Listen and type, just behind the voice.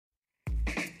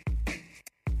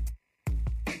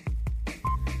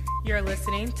You're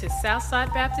listening to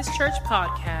Southside Baptist Church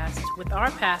Podcast with our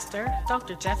pastor,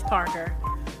 Dr. Jeff Parker.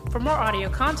 For more audio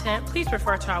content, please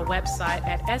refer to our website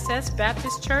at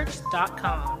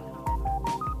ssbaptistchurch.com.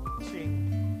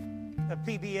 A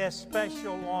PBS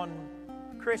special on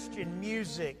Christian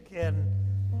music, and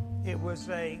it was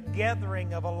a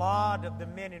gathering of a lot of the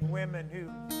men and women who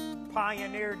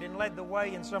pioneered and led the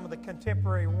way in some of the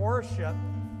contemporary worship.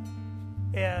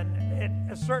 And at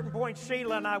a certain point,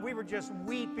 Sheila and I, we were just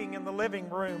weeping in the living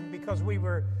room because we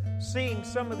were seeing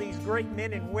some of these great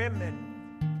men and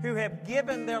women who have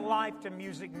given their life to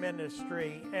music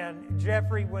ministry. And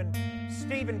Jeffrey, when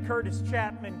Stephen Curtis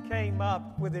Chapman came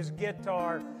up with his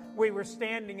guitar, we were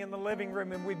standing in the living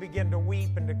room and we began to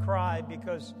weep and to cry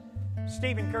because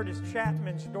Stephen Curtis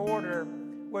Chapman's daughter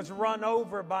was run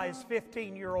over by his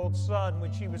 15-year-old son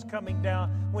when he was coming down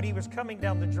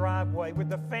the driveway, with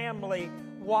the family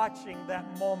watching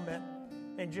that moment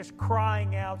and just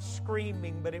crying out,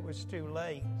 screaming, but it was too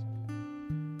late.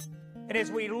 And as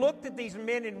we looked at these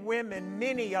men and women,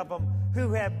 many of them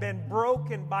who have been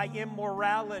broken by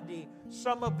immorality,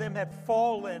 some of them have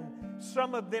fallen,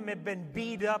 some of them have been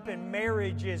beat up in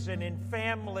marriages and in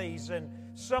families, and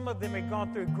some of them have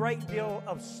gone through a great deal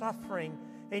of suffering.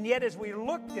 And yet as we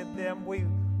looked at them, we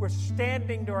were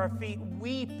standing to our feet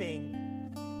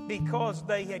weeping because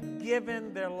they had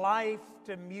given their life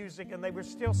to music and they were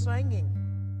still singing.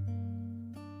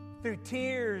 Through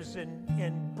tears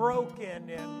and broken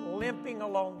and limping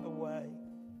along the way.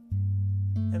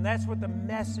 And that's what the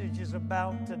message is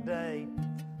about today,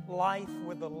 life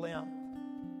with a limp.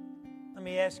 Let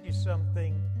me ask you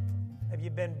something. Have you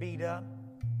been beat up,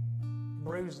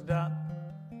 bruised up?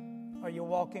 Are you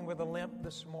walking with a limp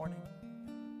this morning?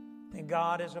 And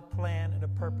God has a plan and a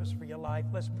purpose for your life.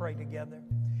 Let's pray together.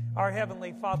 Our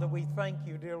Heavenly Father, we thank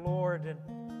you, dear Lord. And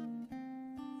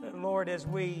Lord,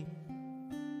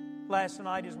 last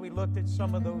night as we looked at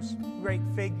some of those great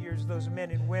figures, those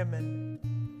men and women,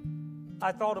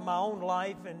 I thought of my own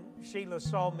life, and Sheila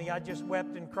saw me. I just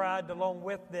wept and cried along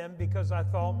with them because I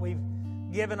thought we've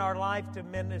given our life to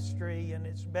ministry, and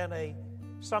it's been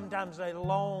sometimes a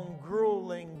long,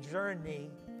 grueling journey,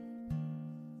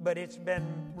 but it's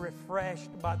been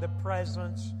refreshed by the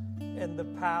presence and the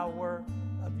power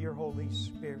of your Holy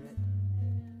Spirit.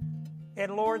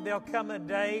 And Lord, there'll come a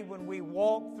day when we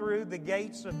walk through the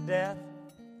gates of death,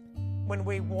 when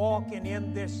we walk and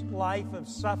end this life of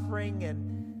suffering,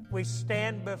 and we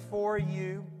stand before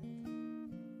you.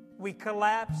 We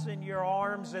collapse in your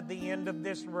arms at the end of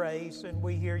this race, and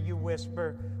we hear you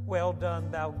whisper, "Well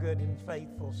done, thou good and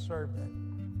faithful servant."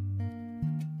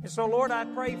 And so, Lord, I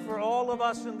pray for all of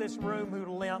us in this room who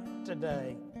limp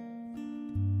today.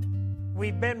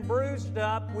 We've been bruised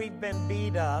up, we've been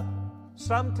beat up,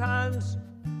 sometimes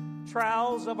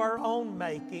trials of our own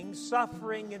making,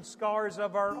 suffering and scars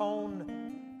of our own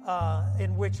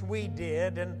in which we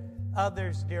did, and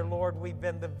others, dear Lord, we've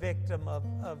been the victim of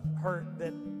hurt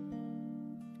that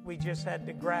we just had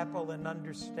to grapple and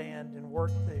understand and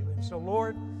work through. And so,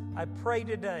 Lord, I pray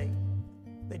today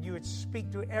that you would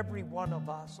speak to every one of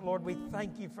us. Lord, we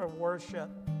thank you for worship,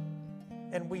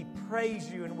 and we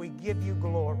praise you and we give you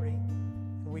glory.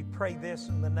 And we pray this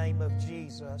in the name of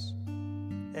Jesus.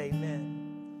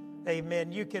 Amen.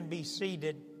 Amen. You can be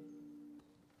seated.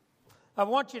 I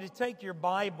want you to take your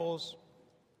Bibles,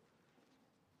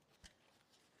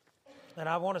 and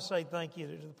I want to say thank you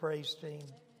to the praise team.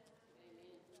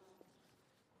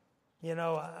 You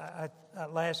know,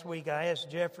 last week I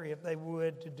asked Jeffrey if they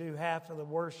would to do half of the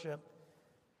worship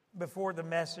before the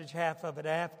message, half of it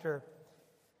after.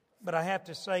 But I have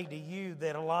to say to you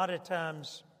that a lot of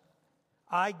times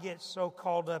I get so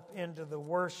caught up into the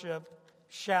worship,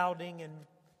 shouting and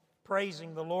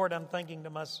praising the Lord, I'm thinking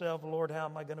to myself, Lord, how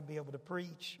am I going to be able to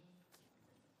preach?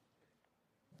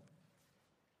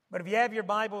 But if you have your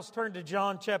Bibles, turn to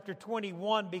John chapter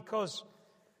 21, because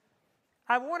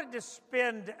I wanted to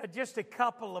spend just a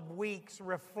couple of weeks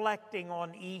reflecting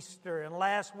on Easter. And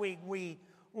last week we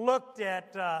looked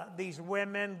at these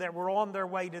women that were on their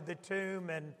way to the tomb,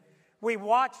 and we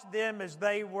watched them as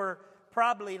they were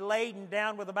probably laden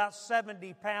down with about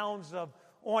 70 pounds of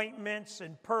ointments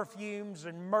and perfumes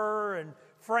and myrrh and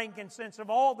frankincense, of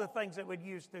all the things that would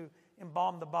use to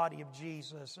embalm the body of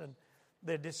Jesus. And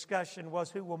the discussion was,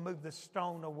 who will move the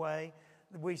stone away?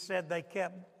 We said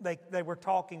they were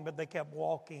talking, but they kept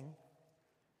walking.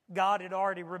 God had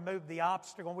already removed the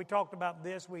obstacle. And we talked about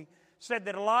this. We said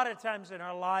that a lot of times in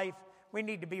our life, we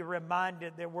need to be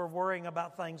reminded that we're worrying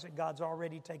about things that God's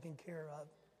already taken care of.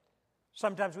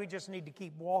 Sometimes we just need to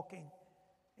keep walking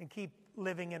and keep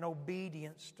living in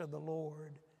obedience to the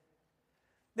Lord.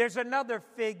 There's another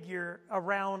figure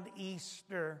around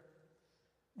Easter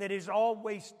that has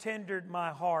always tendered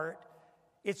my heart.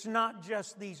 It's not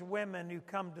just these women who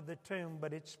come to the tomb,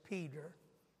 but it's Peter.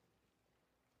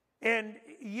 And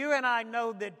you and I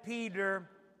know that Peter,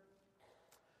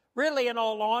 really in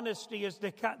all honesty, is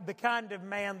the kind of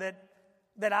man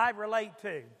that I relate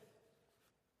to.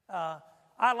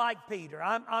 I like Peter.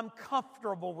 I'm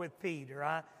comfortable with Peter.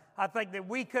 I think that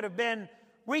we could have been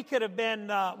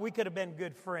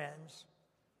good friends.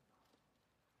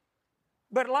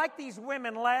 But like these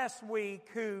women last week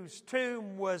whose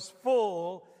tomb was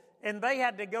full and they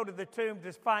had to go to the tomb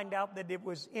to find out that it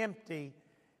was empty,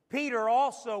 Peter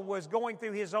also was going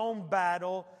through his own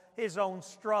battle, his own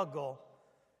struggle.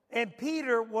 And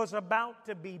Peter was about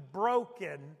to be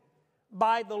broken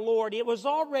by the Lord. It was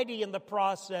already in the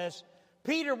process.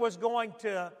 Peter was going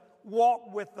to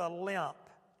walk with a limp.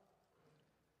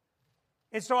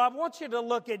 And so I want you to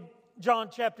look at John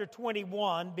chapter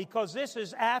 21, because this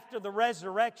is after the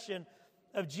resurrection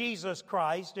of Jesus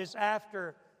Christ. It's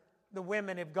after the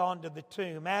women have gone to the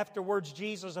tomb. Afterwards,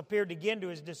 Jesus appeared again to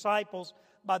his disciples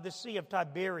by the Sea of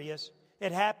Tiberias.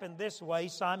 It happened this way.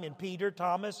 Simon Peter,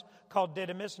 Thomas, called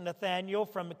Didymus, Nathanael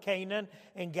from Canaan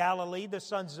in Galilee, the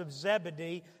sons of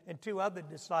Zebedee, and two other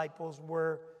disciples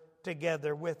were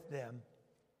together with them.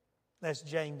 That's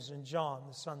James and John,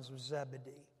 the sons of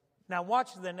Zebedee. Now watch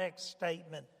the next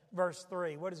statement, verse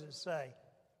 3. What does it say?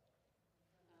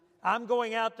 I'm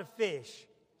going out to fish,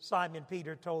 Simon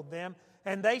Peter told them,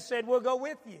 and they said, we'll go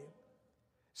with you.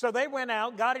 So they went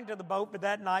out, got into the boat, but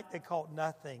that night they caught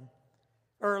nothing.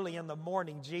 Early in the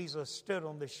morning, Jesus stood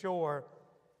on the shore,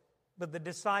 but the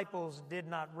disciples did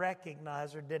not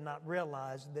recognize or did not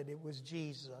realize that it was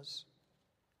Jesus.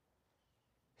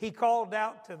 He called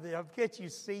out to them. Can't you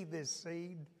see this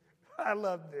scene? I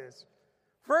love this.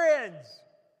 Friends,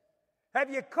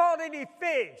 have you caught any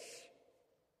fish?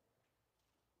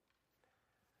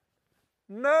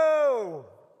 No,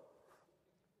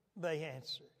 they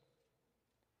answered.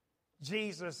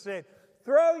 Jesus said,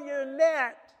 throw your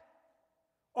net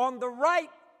on the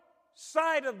right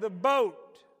side of the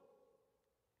boat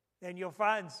and you'll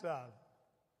find some.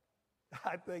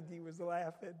 I think he was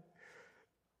laughing.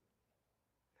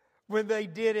 When they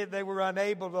did it, they were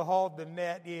unable to haul the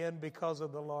net in because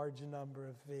of the large number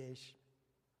of fish.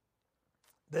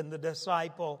 Then the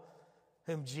disciple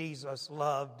whom Jesus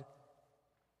loved,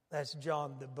 that's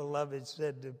John the beloved,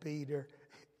 said to Peter,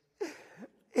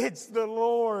 it's the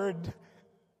Lord.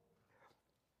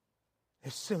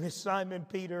 As soon as Simon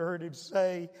Peter heard him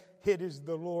say, it is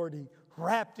the Lord, he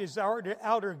wrapped his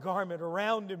outer garment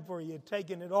around him, for he had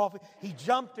taken it off. He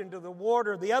jumped into the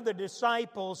water. The other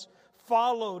disciples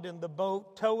followed in the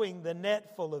boat, towing the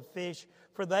net full of fish,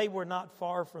 for they were not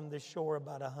far from the shore,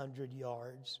 about 100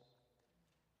 yards.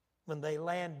 When they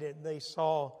landed, they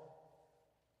saw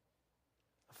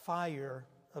a fire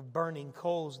of burning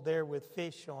coals there with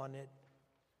fish on it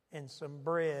and some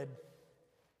bread.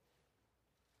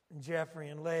 Jeffrey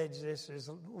and Ledge, this is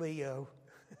Leo.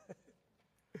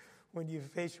 When you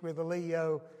fish with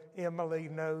Leo, Emily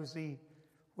knows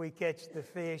we catch the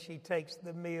fish, he takes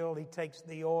the meal, he takes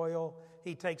the oil,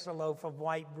 he takes a loaf of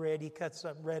white bread, he cuts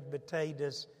up red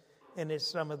potatoes, and it's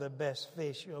some of the best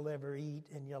fish you'll ever eat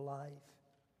in your life.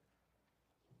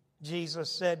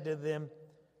 Jesus said to them,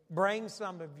 bring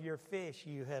some of your fish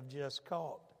you have just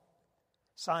caught.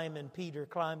 Simon Peter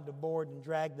climbed aboard and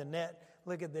dragged the net.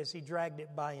 Look at this, he dragged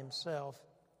it by himself.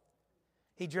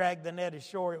 He dragged the net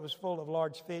ashore. It was full of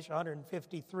large fish,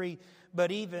 153.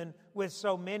 But even with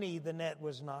so many, the net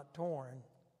was not torn.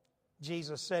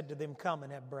 Jesus said to them, come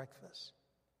and have breakfast.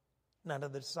 None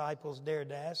of the disciples dared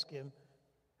to ask him,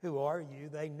 who are you?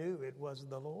 They knew it was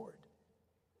the Lord.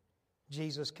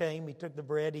 Jesus came, he took the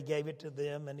bread, he gave it to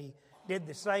them, and he did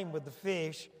the same with the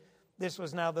fish. This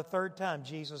was now the third time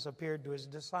Jesus appeared to his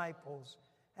disciples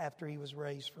after he was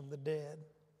raised from the dead.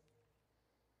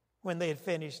 When they had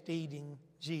finished eating,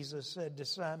 Jesus said to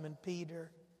Simon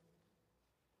Peter,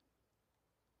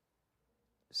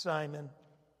 Simon,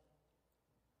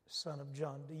 son of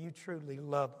John, do you truly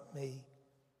love me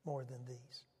more than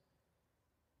these?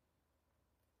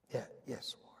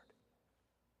 Yes, Lord.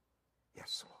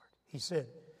 Yes, Lord. He said,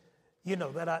 you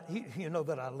know that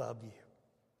I love you.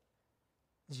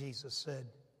 Jesus said,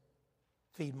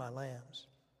 feed my lambs.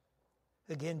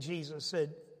 Again, Jesus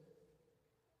said,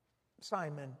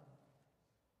 Simon,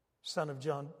 son of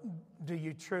John, do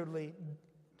you truly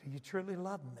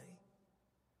love me?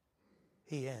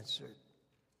 He answered,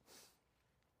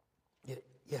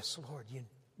 yes, Lord,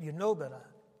 you know that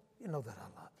I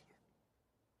love you.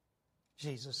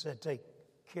 Jesus said, take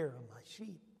care of my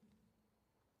sheep.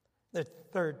 The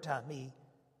third time he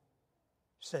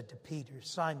said to Peter,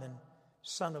 Simon,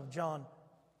 son of John,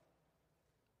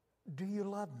 do you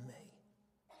love me?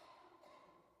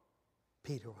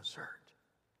 Peter was hurt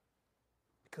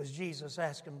because Jesus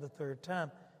asked him the third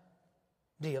time,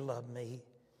 do you love me?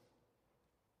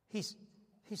 He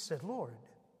said, Lord,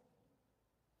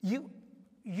 you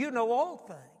know all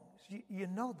things. You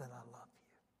know that I love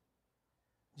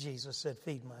you. Jesus said,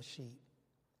 feed my sheep.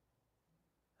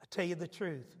 I tell you the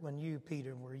truth, when you,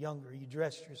 Peter, were younger, you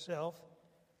dressed yourself,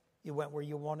 you went where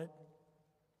you wanted.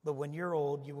 But when you're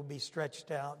old, you will be stretched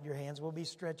out, your hands will be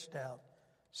stretched out.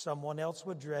 Someone else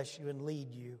will dress you and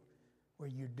lead you where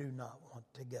you do not want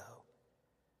to go.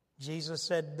 Jesus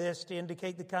said this to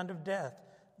indicate the kind of death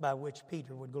by which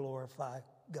Peter would glorify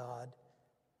God.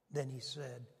 Then he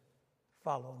said,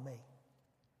 follow me.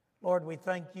 Lord, we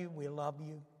thank you, we love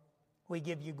you. We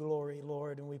give you glory,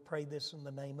 Lord, and we pray this in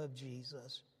the name of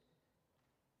Jesus.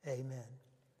 Amen.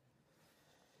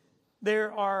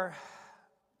 There are,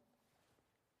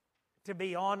 to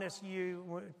be honest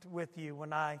with you,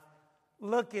 when I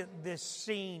look at this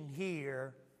scene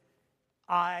here,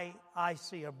 I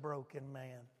see a broken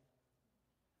man.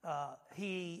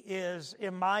 He is,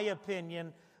 in my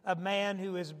opinion, a man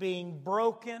who is being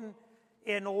broken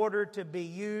in order to be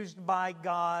used by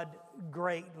God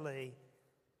greatly.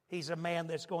 He's a man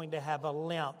that's going to have a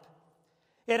limp.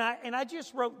 And I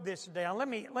just wrote this down. Let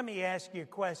me ask you a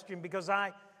question, because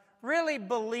I really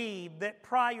believe that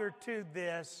prior to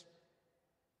this,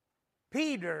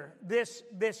 Peter, this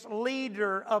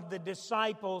leader of the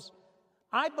disciples,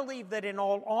 I believe that in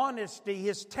all honesty,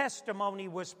 his testimony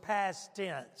was past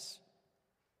tense.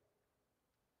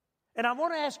 And I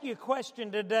want to ask you a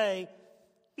question today.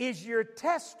 Is your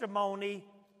testimony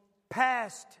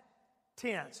past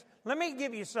tense? Let me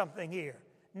give you something here.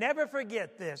 Never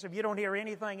forget this if you don't hear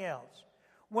anything else.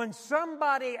 When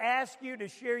somebody asks you to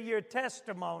share your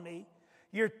testimony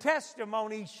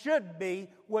should be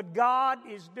what God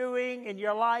is doing in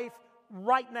your life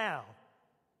right now.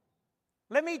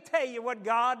 Let me tell you what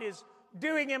God is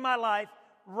doing in my life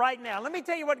right now. Let me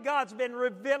tell you what God's been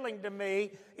revealing to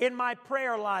me in my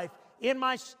prayer life, in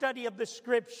my study of the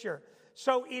Scripture.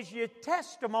 So is your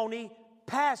testimony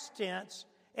past tense?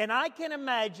 And I can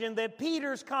imagine that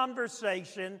Peter's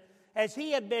conversation, as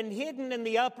he had been hidden in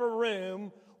the upper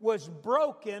room, was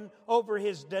broken over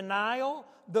his denial,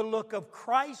 the look of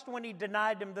Christ when he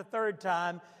denied him the third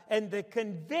time, and the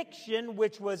conviction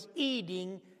which was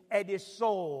eating at his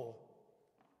soul.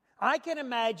 I can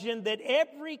imagine that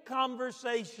every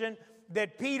conversation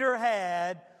that Peter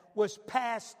had was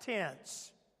past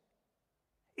tense.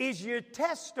 Is your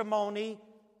testimony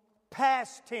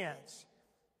past tense?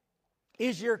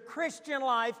 Is your Christian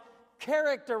life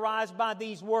characterized by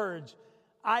these words?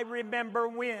 I remember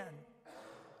when,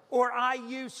 or I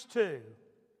used to,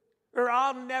 or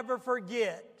I'll never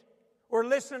forget, or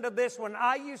listen to this one,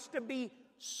 I used to be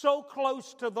so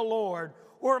close to the Lord,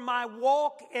 or my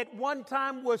walk at one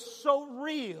time was so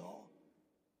real.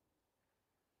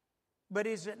 But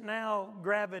is it now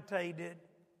gravitated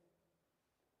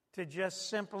to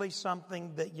just simply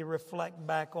something that you reflect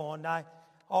back on? I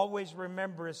always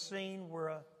remember a scene where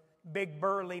a big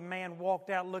burly man walked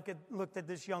out, looked at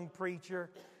this young preacher,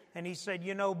 and he said,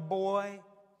 you know, boy,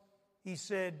 he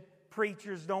said,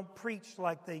 preachers don't preach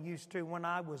like they used to when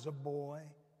I was a boy.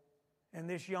 And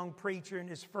this young preacher in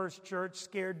his first church,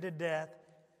 scared to death,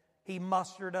 he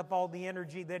mustered up all the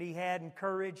energy that he had and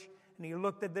courage, and he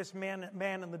looked at this man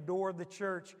in the door of the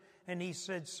church, and he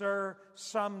said, sir,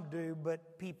 some do,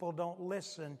 but people don't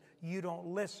listen. You don't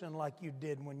listen like you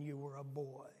did when you were a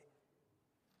boy.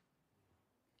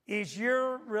 Is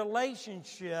your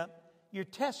relationship, your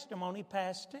testimony,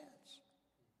 past tense?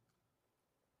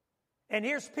 And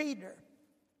here's Peter.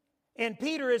 And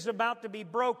Peter is about to be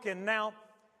broken. Now,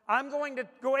 I'm going to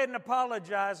go ahead and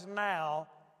apologize now.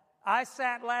 I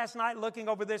sat last night looking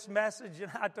over this message,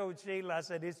 and I told Sheila, I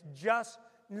said, it's just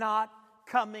not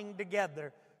coming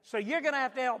together. So you're going to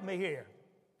have to help me here.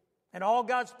 And all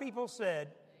God's people said,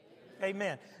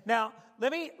 Amen. Now,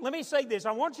 let me say this.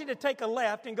 I want you to take a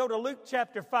left and go to Luke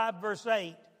chapter 5, verse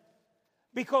 8.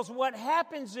 Because what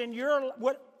happens in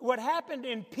what happened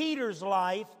in Peter's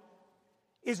life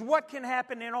is what can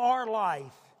happen in our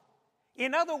life.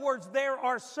 In other words, there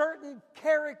are certain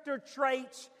character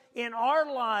traits in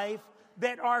our life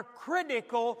that are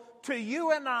critical to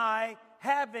you and I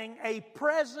having a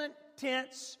present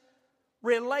tense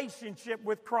relationship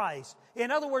with Christ. In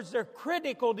other words, they're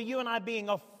critical to you and I being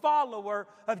a follower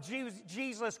of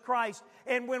Jesus Christ.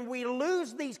 And when we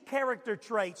lose these character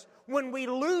traits, when we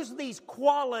lose these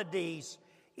qualities,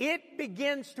 it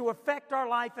begins to affect our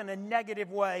life in a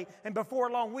negative way. And before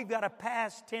long, we've got a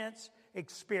past tense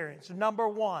experience. Number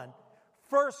one,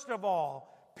 first of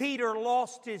all, Peter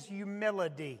lost his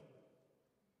humility.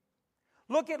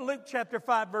 Look at Luke chapter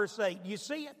 5, verse 8. Do you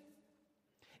see it?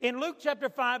 In Luke chapter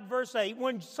 5, verse 8,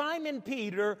 when Simon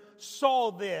Peter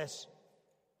saw this.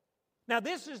 Now,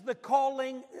 this is the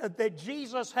calling that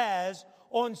Jesus has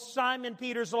on Simon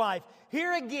Peter's life.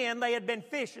 Here again, they had been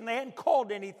fishing. They hadn't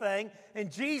caught anything. And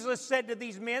Jesus said to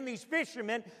these men, these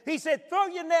fishermen, He said, throw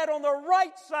your net on the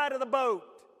right side of the boat.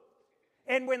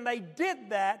 And when they did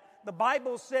that, the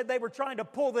Bible said they were trying to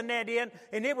pull the net in,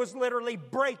 and it was literally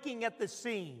breaking at the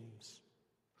seams.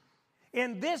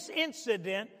 In this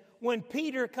incident, when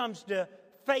Peter comes to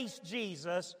face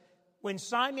Jesus, when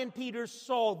Simon Peter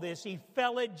saw this, he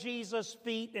fell at Jesus'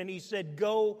 feet and he said,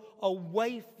 go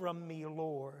away from me,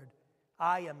 Lord.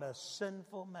 I am a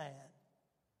sinful man.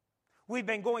 We've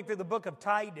been going through the book of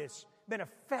Titus. It's been a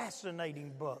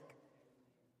fascinating book.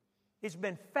 It's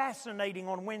been fascinating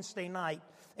on Wednesday night.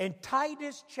 And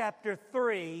Titus chapter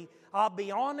 3, I'll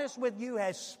be honest with you,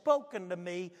 has spoken to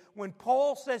me when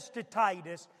Paul says to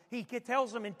Titus, he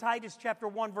tells him in Titus chapter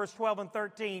 1, verse 12 and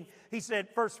 13, he said,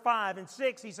 verse 5 and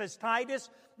 6, he says, Titus,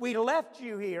 we left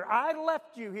you here. I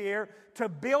left you here to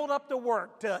build up the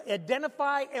work, to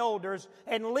identify elders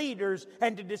and leaders,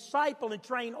 and to disciple and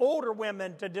train older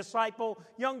women to disciple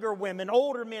younger women,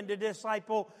 older men to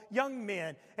disciple young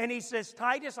men. And he says,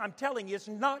 Titus, I'm telling you, it's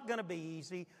not going to be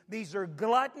easy. These are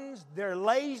gluttons, they're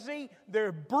lazy,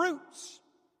 they're brutes.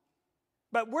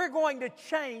 But we're going to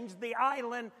change the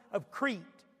island of Crete.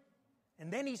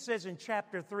 And then he says in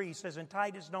chapter 3, he says, and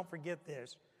Titus, don't forget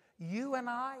this. You and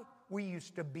I, we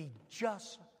used to be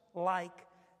just like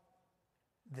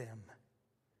them.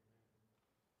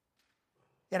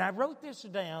 And I wrote this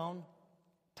down.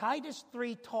 Titus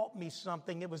 3 taught me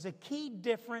something. It was a key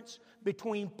difference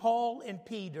between Paul and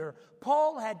Peter.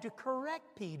 Paul had to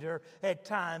correct Peter at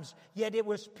times, yet it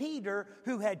was Peter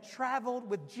who had traveled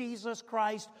with Jesus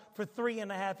Christ for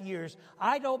 3.5 years.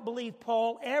 I don't believe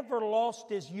Paul ever lost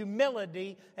his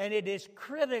humility, and it is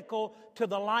critical to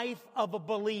the life of a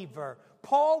believer.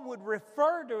 Paul would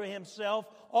refer to himself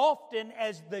often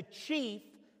as the chief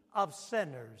of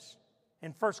sinners.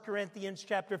 In 1 Corinthians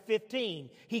chapter 15,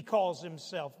 he calls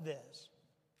himself this.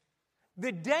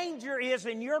 The danger is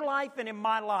in your life and in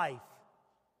my life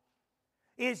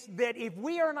is that if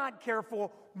we are not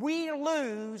careful, we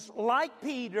lose, like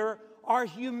Peter, our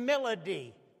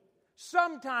humility.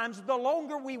 Sometimes the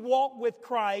longer we walk with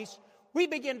Christ, we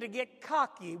begin to get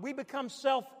cocky. We become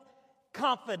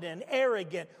self-confident,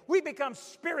 arrogant. We become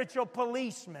spiritual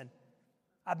policemen.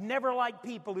 I've never liked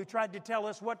people who tried to tell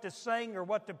us what to sing or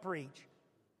what to preach.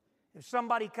 If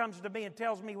somebody comes to me and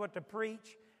tells me what to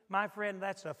preach, my friend,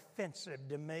 that's offensive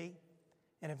to me.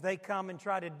 And if they come and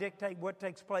try to dictate what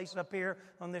takes place up here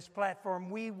on this platform,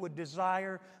 we would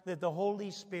desire that the Holy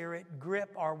Spirit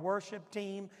grip our worship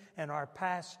team and our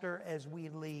pastor as we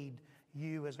lead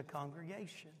you as a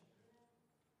congregation.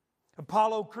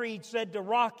 Apollo Creed said to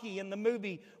Rocky in the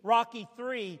movie Rocky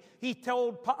III, he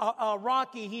told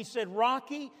Rocky, he said,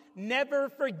 Rocky, never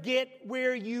forget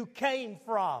where you came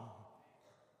from.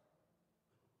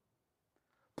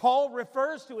 Paul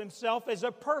refers to himself as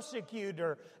a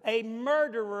persecutor, a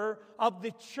murderer of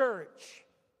the church.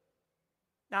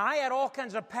 Now, I had all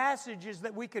kinds of passages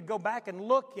that we could go back and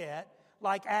look at,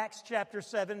 like Acts chapter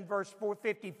 7, verse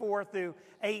 454 through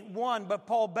 8:1. But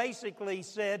Paul basically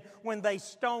said when they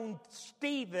stoned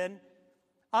Stephen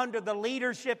under the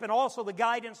leadership and also the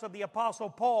guidance of the Apostle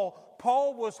Paul,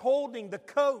 Paul was holding the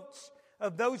coats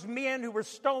of those men who were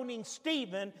stoning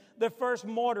Stephen, the first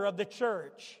martyr of the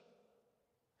church.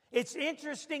 It's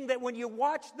interesting that when you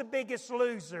watch The Biggest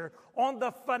Loser, on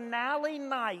the finale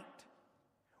night,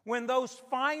 when those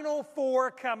final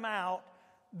four come out,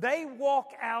 they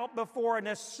walk out before an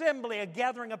assembly, a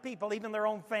gathering of people, even their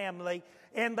own family,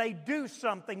 and they do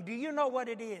something. Do you know what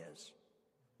it is?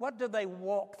 What do they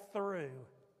walk through?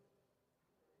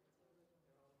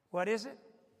 What is it?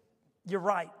 You're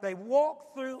right. They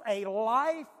walk through a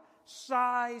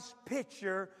life-size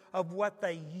picture of what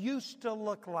they used to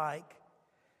look like.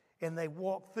 And they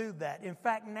walk through that. In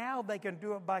fact, now they can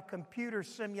do it by computer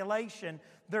simulation.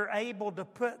 They're able to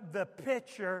put the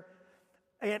picture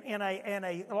in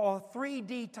a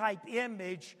 3D type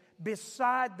image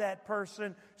beside that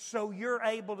person so you're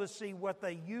able to see what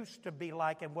they used to be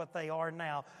like and what they are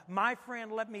now. My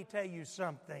friend, let me tell you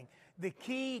something. The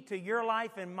key to your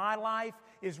life and my life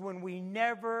is when we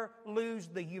never lose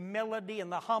the humility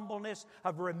and the humbleness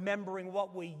of remembering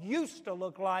what we used to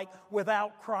look like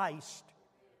without Christ.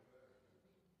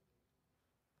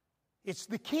 It's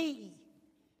the key.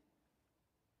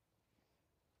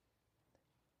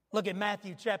 Look at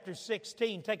Matthew chapter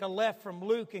 16. Take a left from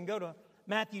Luke and go to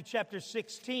Matthew chapter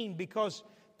 16 because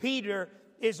Peter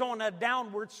is on a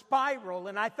downward spiral,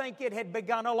 and I think it had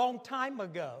begun a long time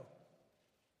ago.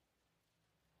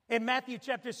 In Matthew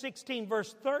chapter 16,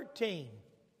 verse 13,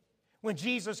 when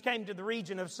Jesus came to the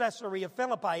region of Caesarea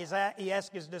Philippi, he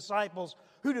asked his disciples,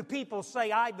 "Who do people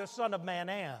say I, the Son of Man,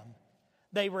 am?"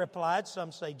 They replied,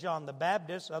 "Some say John the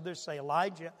Baptist, others say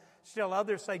Elijah, still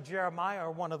others say Jeremiah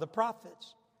or one of the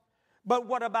prophets. But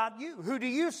what about you? Who do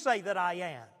you say that I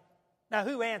am?" Now,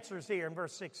 who answers here in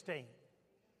verse 16?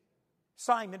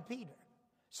 Simon Peter.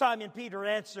 Simon Peter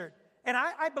answered, and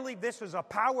I believe this is a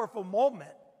powerful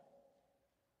moment.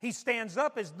 He stands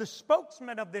up as the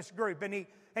spokesman of this group, and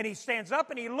he stands up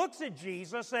and he looks at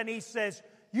Jesus and he says,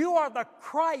 "You are the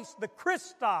Christ, the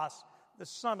Christos, the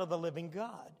Son of the living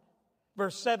God."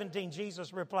 Verse 17,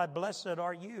 Jesus replied, "Blessed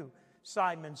are you,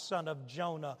 Simon, son of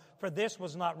Jonah, for this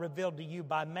was not revealed to you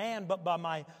by man, but by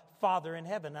my Father in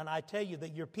heaven. And I tell you that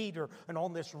you're Peter, and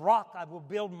on this rock I will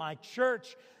build my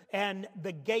church, and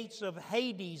the gates of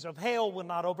Hades, of hell, will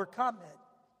not overcome it.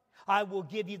 I will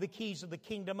give you the keys of the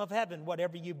kingdom of heaven.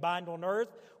 Whatever you bind on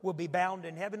earth will be bound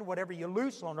in heaven. Whatever you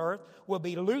loose on earth will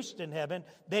be loosed in heaven."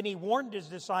 Then he warned his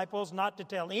disciples not to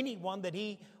tell anyone that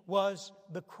he was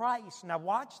the Christ. Now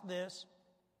watch this.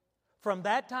 From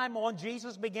that time on,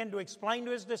 Jesus began to explain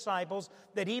to his disciples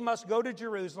that he must go to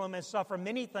Jerusalem and suffer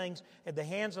many things at the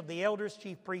hands of the elders,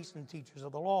 chief priests, and teachers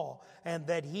of the law, and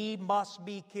that he must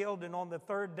be killed and on the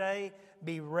third day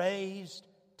be raised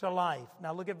to life.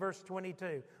 Now look at verse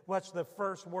 22. What's the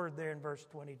first word there in verse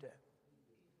 22?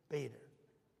 Peter.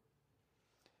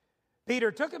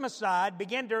 Peter took him aside,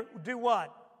 began to do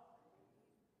what?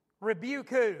 Rebuke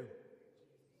who?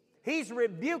 He's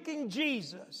rebuking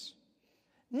Jesus.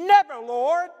 "Never,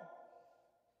 Lord,"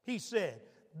 he said.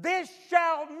 "This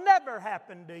shall never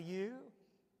happen to you."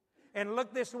 And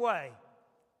look this way.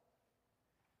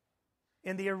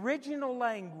 In the original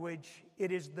language,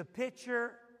 it is the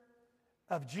picture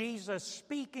of Jesus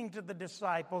speaking to the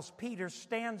disciples. Peter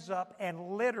stands up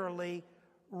and literally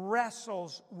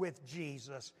wrestles with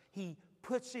Jesus. He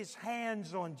puts his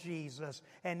hands on Jesus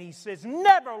and he says,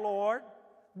 "Never, Lord,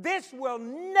 this will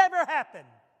never happen."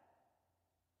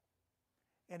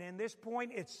 And in this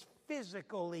point, it's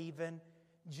physical even.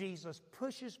 Jesus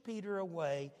pushes Peter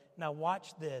away. Now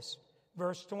watch this.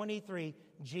 Verse 23,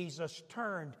 Jesus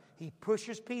turned. He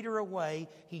pushes Peter away.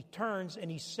 He turns and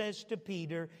he says to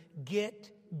Peter, "Get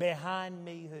behind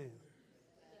me," who?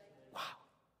 Wow.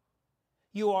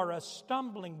 "You are a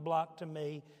stumbling block to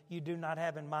me. You do not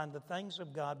have in mind the things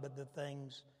of God, but the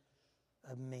things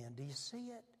of men." Do you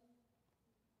see it?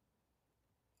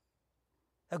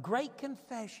 A great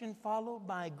confession followed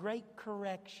by a great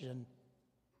correction.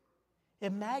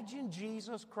 Imagine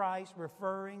Jesus Christ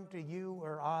referring to you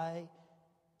or I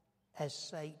as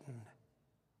Satan.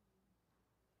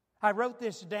 I wrote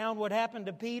this down. What happened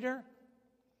to Peter?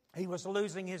 He was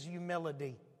losing his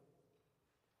humility.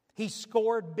 He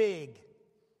scored big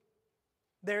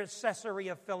there at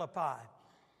Caesarea Philippi.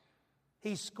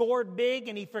 He scored big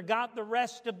and he forgot the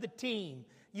rest of the team.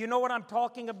 You know what I'm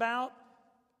talking about?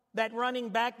 That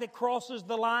running back that crosses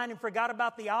the line and forgot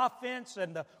about the offense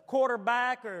and the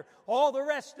quarterback or all the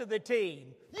rest of the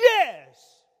team.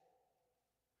 Yes!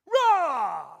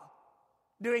 Rah!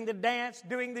 Doing the dance,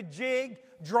 doing the jig,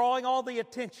 drawing all the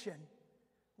attention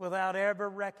without ever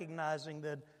recognizing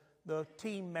that the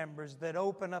team members that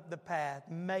opened up the path,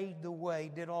 made the way,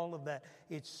 did all of that.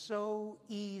 It's so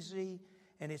easy,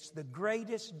 and it's the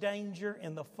greatest danger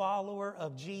in the follower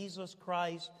of Jesus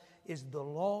Christ is the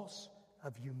loss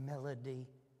of humility.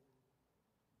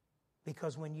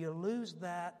 Because when you lose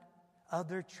that,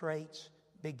 other traits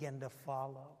begin to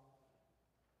follow.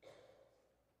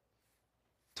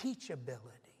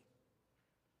 Teachability.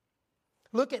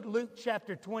 Look at Luke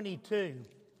chapter 22.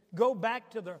 Go back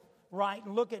to the right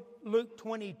and look at Luke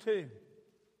 22.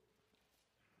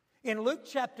 In Luke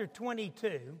chapter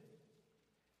 22,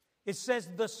 it says,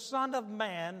 "The Son of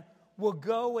Man will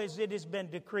go as it has been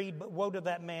decreed, but woe to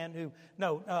that man who..."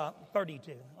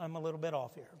 32. I'm a little bit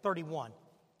off here. 31.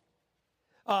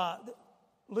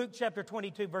 Luke chapter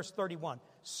 22, verse 31.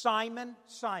 "Simon,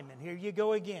 Simon," here you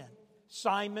go again.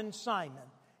 "Simon, Simon."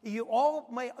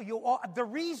 The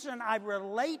reason I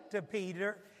relate to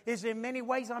Peter is in many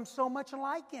ways I'm so much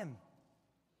like him.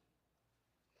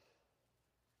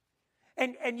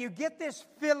 And you get this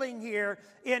feeling here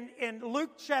in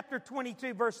Luke chapter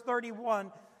 22, verse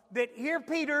 31, that here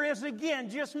Peter is again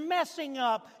just messing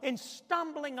up and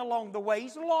stumbling along the way.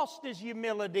 He's lost his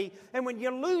humility. And when you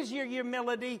lose your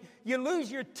humility, you lose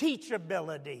your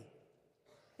teachability.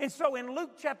 And so in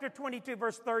Luke chapter 22,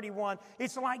 verse 31,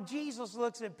 it's like Jesus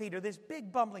looks at Peter, this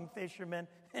big bumbling fisherman,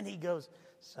 and he goes,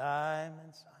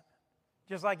 "Simon, Simon."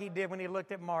 Just like he did when he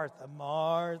looked at Martha.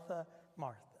 Martha,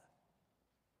 Martha.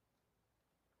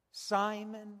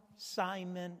 Simon,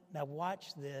 Simon. Now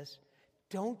watch this.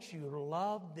 Don't you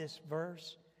love this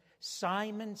verse?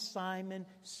 Simon, Simon,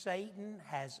 Satan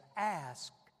has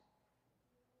asked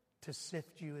to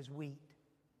sift you as wheat.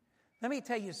 Let me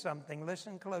tell you something.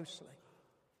 Listen closely.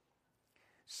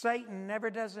 Satan never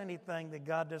does anything that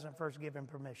God doesn't first give him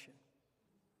permission.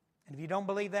 And if you don't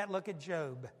believe that, look at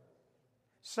Job.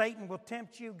 Satan will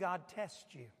tempt you, God tests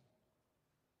you.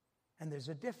 And there's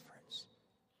a difference.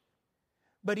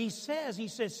 But he says,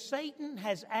 Satan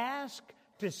has asked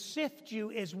to sift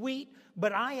you as wheat,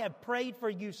 but I have prayed for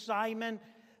you, Simon,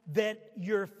 that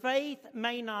your faith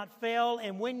may not fail,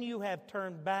 and when you have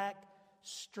turned back,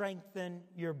 strengthen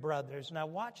your brothers. Now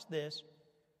watch this,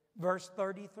 verse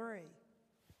 33.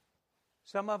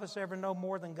 Some of us ever know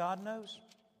more than God knows?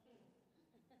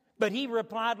 But he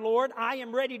replied, Lord, I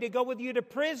am ready to go with you to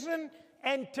prison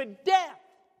and to death.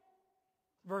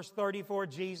 Verse 34,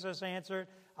 Jesus answered,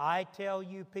 I tell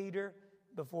you, Peter,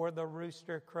 before the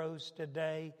rooster crows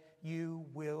today, you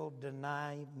will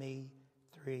deny me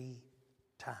 3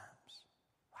 times.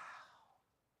 Wow.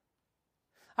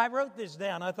 I wrote this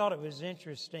down. I thought it was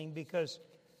interesting because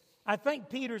I think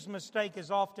Peter's mistake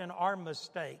is often our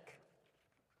mistake.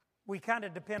 We kind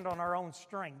of depend on our own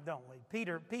strength, don't we?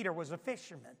 Peter was a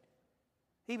fisherman.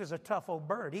 He was a tough old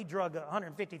bird. He drug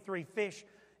 153 fish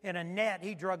in a net.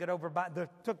 He drug it over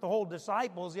took the whole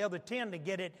disciples, the other 10, to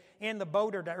get it in the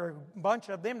boat, or a bunch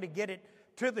of them to get it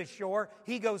to the shore.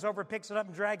 He goes over, picks it up,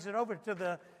 and drags it over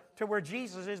to where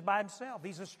Jesus is by himself.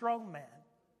 He's a strong man.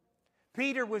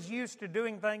 Peter was used to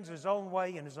doing things his own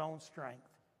way in his own strength,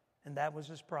 and that was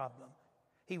his problem.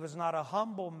 He was not a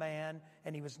humble man,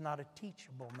 and he was not a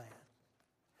teachable man.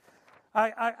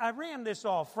 I ran this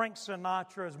off Frank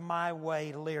Sinatra's My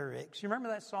Way lyrics. You remember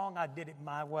that song, I Did It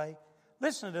My Way?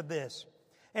 Listen to this.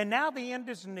 And now the end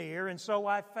is near, and so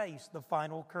I face the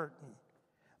final curtain.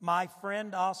 My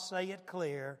friend, I'll say it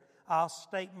clear. I'll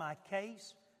state my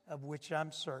case, of which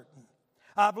I'm certain.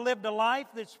 I've lived a life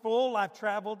that's full. I've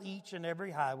traveled each and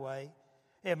every highway.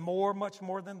 And much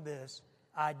more than this,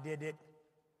 I did it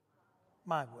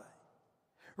my way.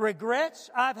 Regrets,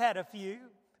 I've had a few.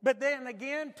 But then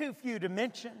again, too few to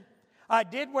mention. I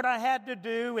did what I had to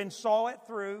do and saw it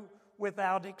through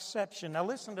without exception. Now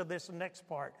listen to this next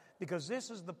part, because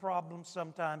this is the problem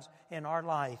sometimes in our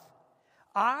life.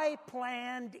 I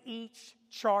planned each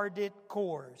charted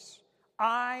course.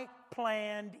 I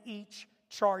planned each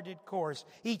charted course,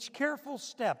 each careful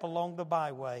step along the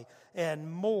byway,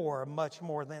 and much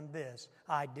more than this,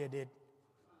 I did it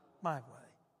my way.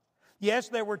 Yes,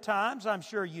 there were times, I'm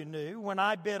sure you knew, when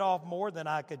I bit off more than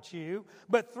I could chew.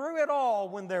 But through it all,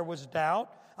 when there was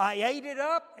doubt, I ate it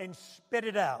up and spit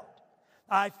it out.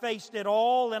 I faced it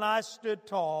all and I stood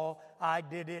tall. I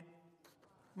did it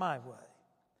my way.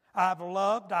 I've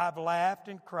loved, I've laughed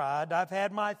and cried. I've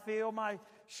had my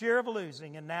share of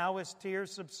losing. And now as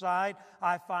tears subside,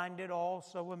 I find it all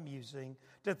so amusing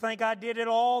to think I did it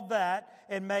all that.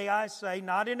 And may I say,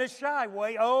 not in a shy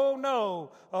way, oh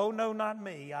no, not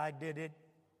me. I did it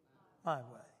my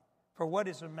way. For what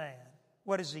is a man?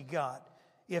 What has he got?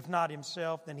 If not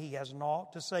himself, then he has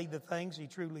naught. To say the things he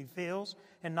truly feels,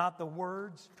 and not the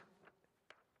words,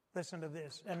 listen to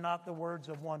this, and not the words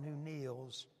of one who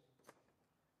kneels.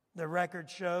 The record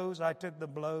shows I took the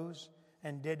blows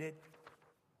and did it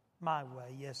my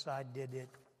way. Yes, I did it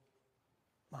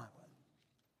my way.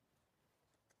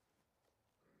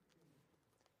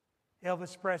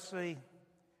 Elvis Presley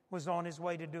was on his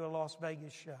way to do a Las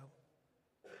Vegas show.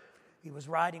 He was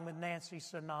riding with Nancy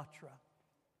Sinatra.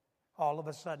 All of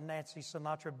a sudden, Nancy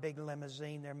Sinatra, big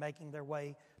limousine, they're making their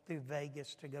way through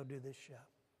Vegas to go do this show.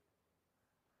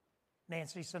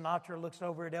 Nancy Sinatra looks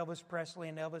over at Elvis Presley,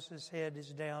 and Elvis's head is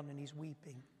down and he's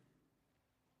weeping.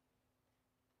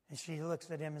 And she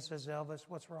looks at him and says, Elvis,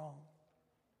 what's wrong?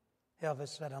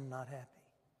 Elvis said, I'm not happy.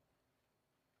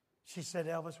 She said,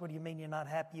 Elvis, what do you mean you're not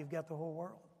happy? You've got the whole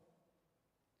world.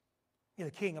 You're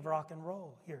the king of rock and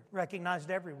roll. You're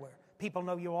recognized everywhere. People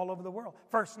know you all over the world.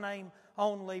 First name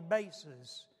only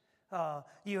basis.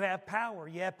 You have power.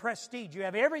 You have prestige. You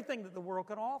have everything that the world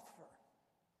can offer.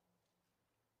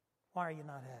 Why are you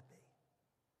not happy?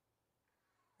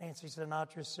 Nancy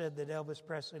Sinatra said that Elvis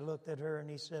Presley looked at her and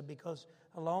he said, because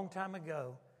a long time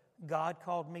ago, God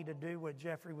called me to do what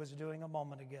Jeffrey was doing a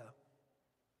moment ago.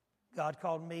 God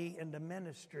called me into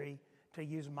ministry to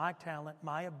use my talent,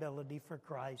 my ability for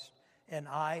Christ. And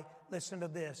listen to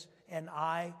this, and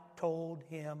I told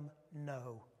him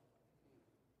no.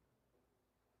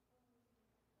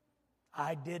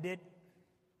 I did it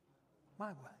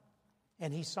my way.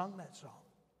 And he sung that song.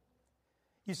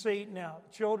 You see, now,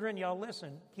 children, y'all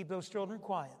listen. Keep those children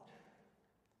quiet.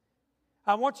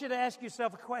 I want you to ask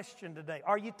yourself a question today.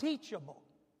 Are you teachable?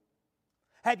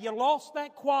 Have you lost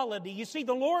that quality? You see,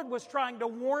 the Lord was trying to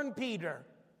warn Peter,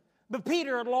 but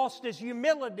Peter had lost his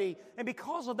humility, and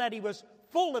because of that, he was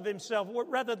full of himself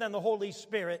rather than the Holy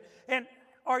Spirit. And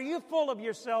are you full of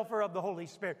yourself or of the Holy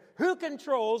Spirit? Who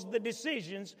controls the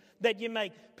decisions that you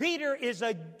make? Peter is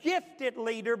a gifted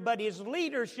leader, but his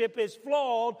leadership is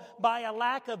flawed by a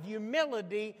lack of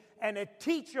humility and a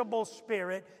teachable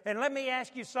spirit. And let me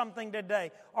ask you something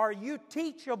today. Are you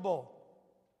teachable?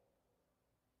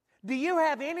 Do you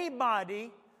have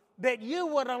anybody that you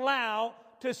would allow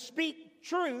to speak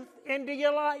truth into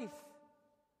your life?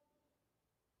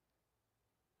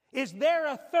 Is there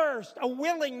a thirst, a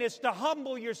willingness to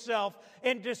humble yourself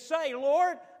and to say,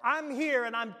 Lord, I'm here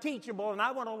and I'm teachable and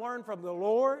I want to learn from the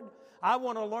Lord, I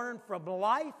want to learn from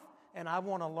life, and I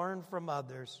want to learn from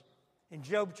others. In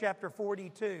Job chapter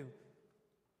 42,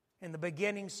 in the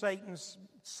beginning, Satan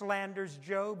slanders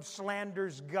Job,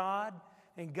 slanders God,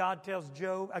 and God tells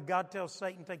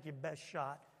Satan, take your best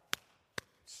shot.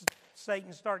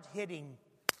 Satan starts hitting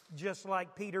just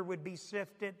like Peter would be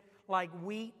sifted like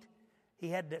wheat.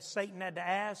 Satan had to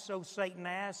ask, so Satan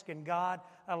asked, and God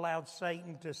allowed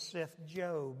Satan to sift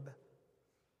Job.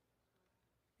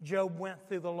 Job went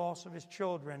through the loss of his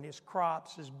children, his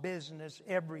crops, his business,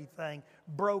 everything.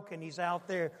 Broken, he's out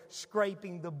there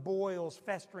scraping the boils,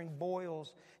 festering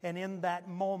boils. And in that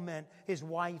moment, his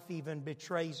wife even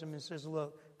betrays him and says,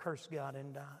 look, curse God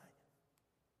and die.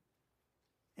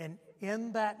 And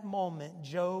in that moment,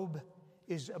 Job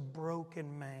is a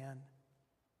broken man.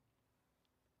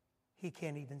 He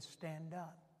can't even stand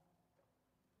up.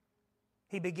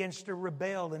 He begins to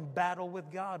rebel and battle with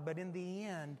God. But in the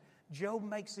end, Job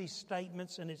makes these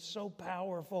statements, and it's so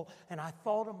powerful. And I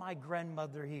thought of my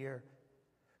grandmother here,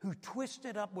 who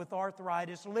twisted up with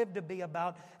arthritis, lived to be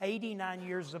about 89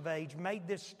 years of age, made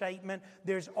this statement,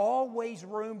 there's always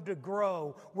room to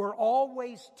grow. We're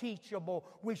always teachable.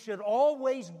 We should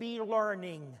always be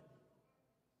learning.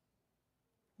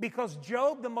 Because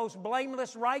Job, the most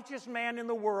blameless, righteous man in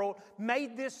the world,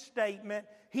 made this statement.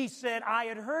 He said, I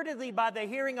had heard of thee by the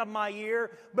hearing of my ear,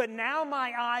 but now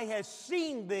my eye has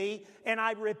seen thee, and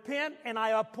I repent and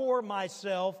I abhor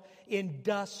myself in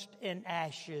dust and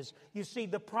ashes. You see,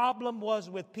 the problem was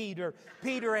with Peter.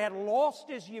 Peter had lost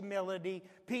his humility.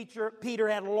 Peter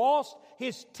had lost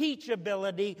his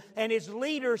teachability, and his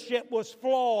leadership was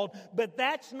flawed. But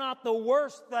that's not the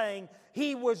worst thing.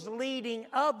 He was leading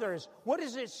others. What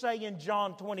does it say in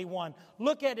John 21?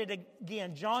 Look at it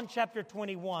again, John chapter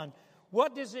 21.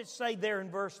 What does it say there in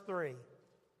verse 3?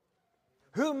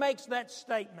 Who makes that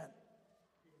statement?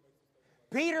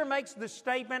 Peter makes the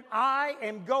statement, I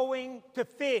am going to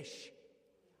fish.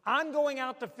 I'm going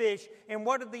out to fish. And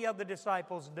what did the other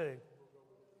disciples do?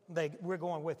 We're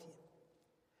going with you.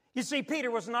 You see, Peter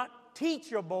was not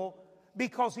teachable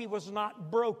because he was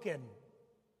not broken.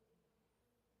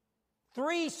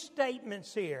 3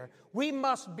 statements here. We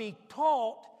must be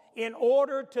taught in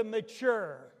order to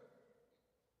mature.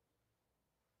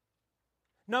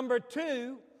 Number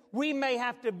 2, we may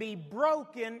have to be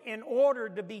broken in order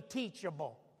to be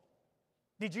teachable.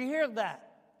 Did you hear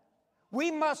that?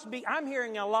 I'm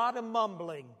hearing a lot of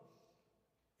mumbling.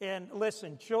 And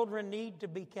listen, children need to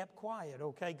be kept quiet,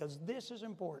 okay? Because this is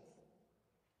important.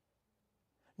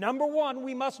 Number 1,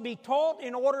 we must be taught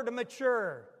in order to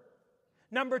mature.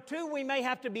 Number 2, we may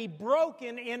have to be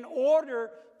broken in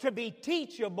order to be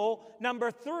teachable. Number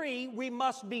 3, we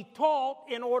must be taught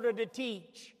in order to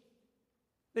teach.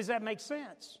 Does that make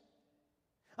sense?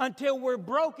 Until we're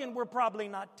broken, we're probably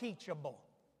not teachable.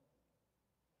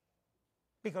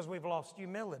 Because we've lost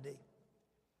humility.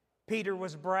 Peter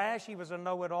was brash, he was a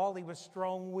know-it-all, he was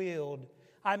strong-willed.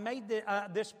 I made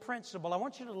this principle. I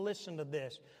want you to listen to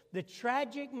this. The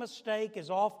tragic mistake is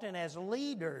often as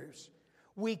leaders,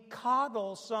 we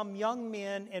coddle some young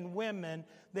men and women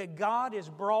that God has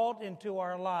brought into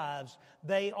our lives.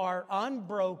 They are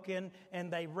unbroken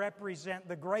and they represent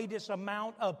the greatest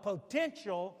amount of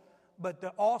potential, but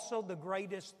also the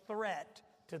greatest threat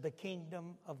to the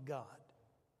kingdom of God.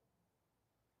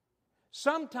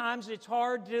 Sometimes it's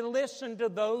hard to listen to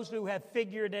those who have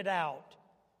figured it out.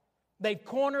 They've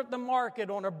cornered the market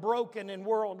on a broken and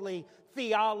worldly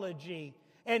theology,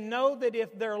 and know that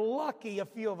if they're lucky, a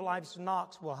few of life's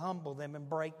knocks will humble them and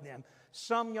break them.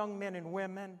 Some young men and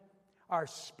women are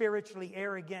spiritually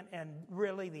arrogant, and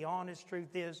really the honest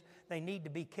truth is they need to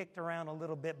be kicked around a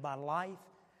little bit by life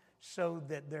so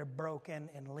that they're broken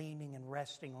and leaning and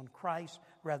resting on Christ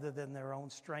rather than their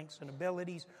own strengths and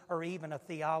abilities or even a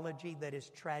theology that is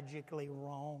tragically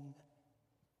wrong.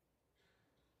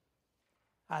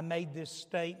 I made this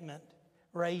statement: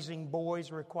 raising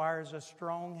boys requires a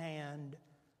strong hand,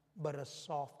 but a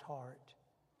soft heart.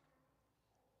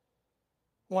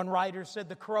 One writer said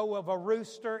the crow of a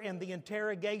rooster in the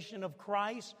interrogation of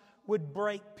Christ would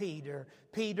break Peter.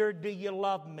 Peter, do you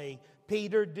love me?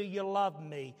 Peter, do you love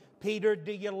me? Peter,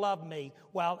 do you love me?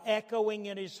 While echoing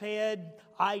in his head,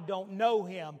 I don't know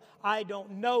him. I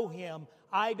don't know him.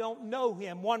 I don't know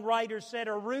him. One writer said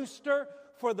a rooster,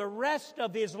 for the rest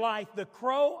of his life, the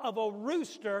crow of a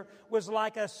rooster was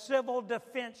like a civil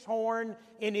defense horn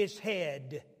in his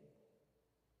head.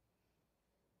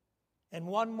 And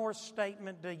one more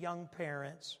statement to young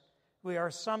parents. We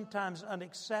are sometimes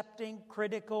unaccepting,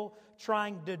 critical,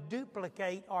 trying to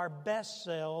duplicate our best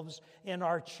selves in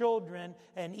our children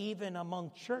and even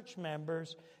among church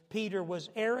members. Peter was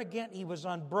arrogant, he was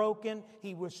unbroken,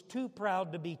 he was too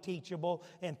proud to be teachable,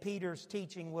 and Peter's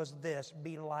teaching was this: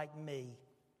 be like me.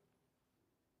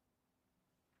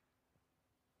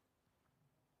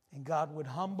 And God would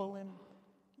humble him,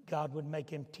 God would make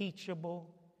him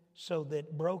teachable, so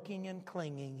that broken and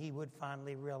clinging, he would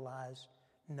finally realize,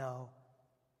 no,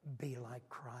 be like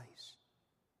Christ.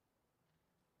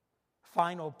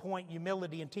 Final point,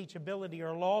 humility and teachability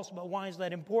are lost, but why is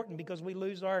that important? Because we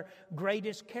lose our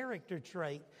greatest character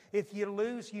trait. If you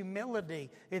lose humility,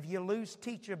 if you lose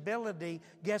teachability,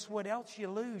 guess what else you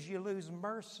lose? You lose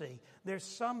mercy. There's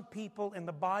some people in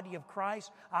the body of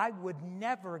Christ I would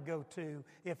never go to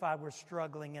if I were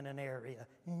struggling in an area.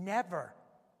 Never.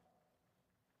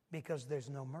 Because there's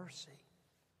no mercy.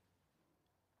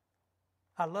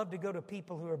 I love to go to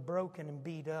people who are broken and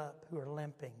beat up, who are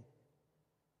limping.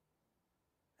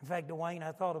 In fact, Dwayne,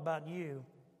 I thought about you.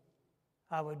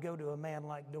 I would go to a man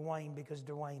like Dwayne because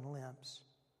Dwayne limps.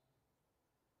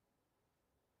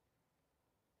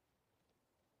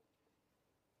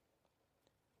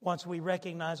 Once we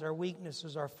recognize our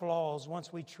weaknesses, our flaws,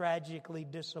 once we tragically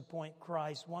disappoint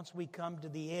Christ, once we come to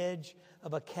the edge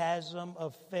of a chasm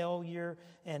of failure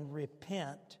and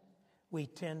repent, we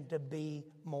tend to be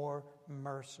more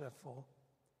merciful.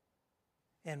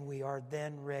 And we are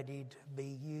then ready to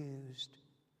be used.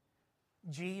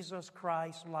 Jesus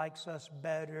Christ likes us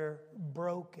better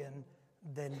broken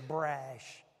than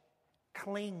brash,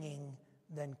 clinging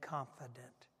than confident.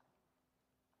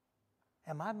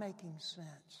 Am I making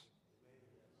sense?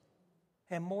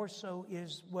 And more so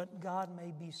is what God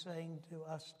may be saying to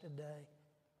us today.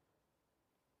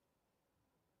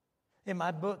 In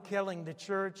my book, Killing the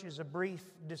Church, is a brief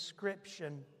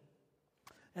description.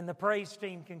 And the praise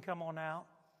team can come on out.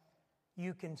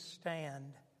 You can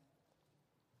stand.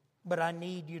 But I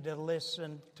need you to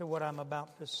listen to what I'm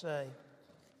about to say.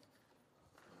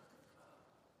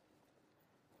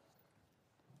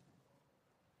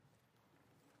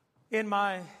 In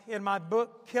my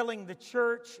book, Killing the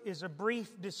Church, is a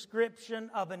brief description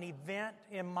of an event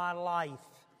in my life.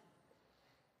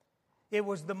 It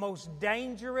was the most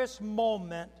dangerous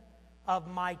moment of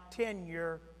my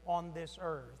tenure on this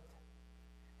earth.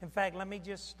 In fact, let me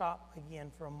just stop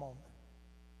again for a moment.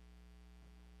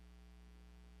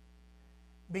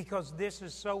 Because this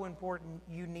is so important,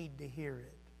 you need to hear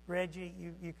it. Reggie,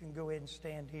 you can go ahead and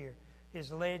stand here.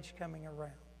 Is Ledge coming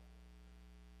around?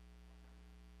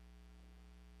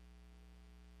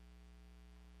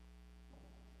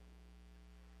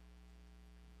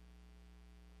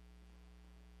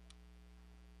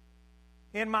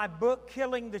 In my book,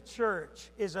 Killing the Church,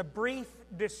 is a brief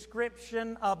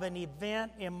description of an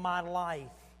event in my life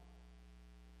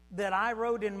that I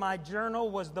wrote in my journal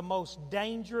was the most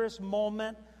dangerous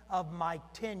moment of my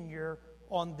tenure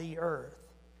on the earth.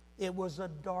 It was a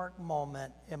dark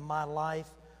moment in my life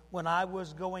when I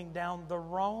was going down the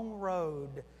wrong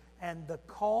road, and the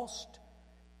cost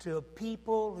to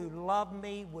people who love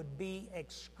me would be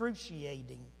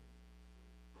excruciating.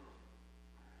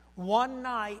 One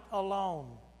night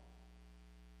alone,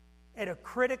 at a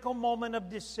critical moment of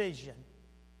decision,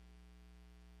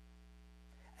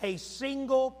 a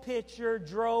single picture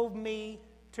drove me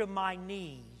to my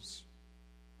knees.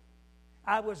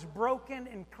 I was broken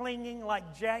and clinging like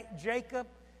Jacob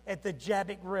at the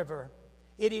Jabbok River.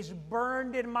 It is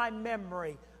burned in my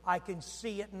memory. I can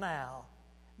see it now.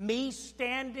 Me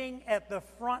standing at the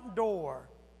front door,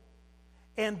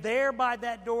 and there by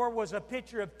that door was a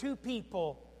picture of two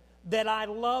people that I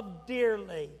loved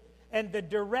dearly. And the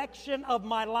direction of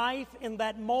my life in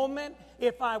that moment,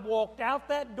 if I walked out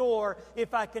that door,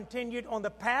 if I continued on the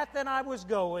path that I was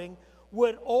going,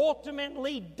 would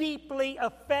ultimately deeply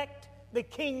affect the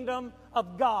kingdom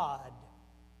of God.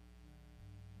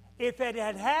 If it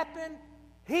had happened,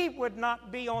 he would not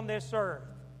be on this earth.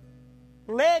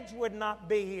 Ledge would not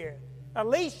be here.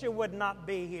 Alicia would not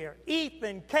be here.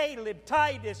 Ethan, Caleb,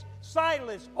 Titus,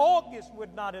 Silas, August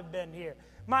would not have been here.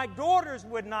 My daughters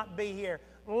would not be here.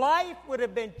 Life would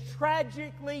have been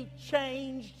tragically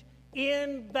changed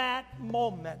in that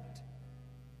moment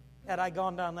had I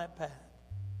gone down that path.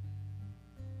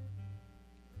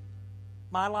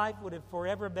 My life would have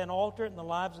forever been altered in the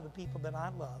lives of the people that I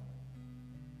love.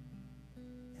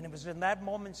 And it was in that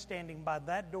moment, standing by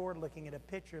that door, looking at a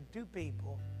picture of two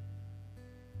people,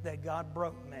 that God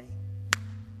broke me,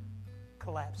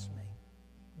 collapsed me,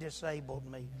 disabled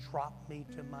me, dropped me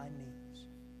to my knees.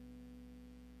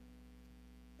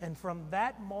 And from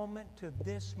that moment to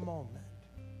this moment,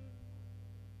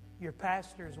 your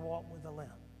pastor's walked with a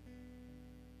limp.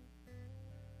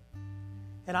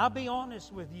 And I'll be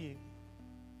honest with you,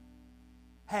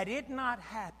 had it not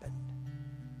happened,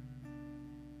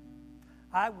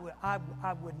 I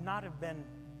would not have been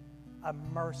a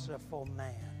merciful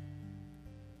man.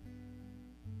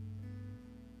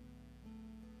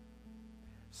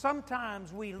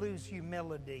 Sometimes we lose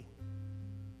humility.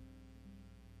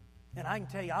 And I can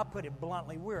tell you, I'll put it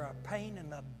bluntly, we're a pain in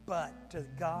the butt to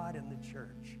God and the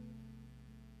church.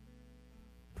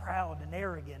 Proud and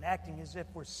arrogant, acting as if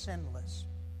we're sinless,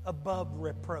 above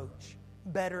reproach,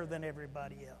 better than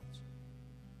everybody else.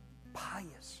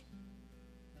 Pious,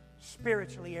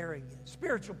 spiritually arrogant,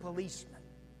 spiritual policemen.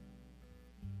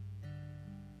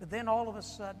 But then all of a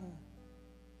sudden,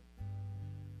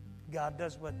 God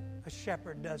does what a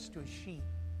shepherd does to a sheep.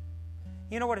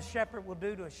 You know what a shepherd will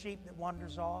do to a sheep that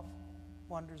wanders off?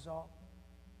 A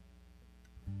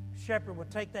shepherd will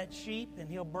take that sheep and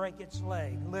he'll break its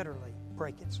leg, literally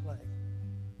break its leg.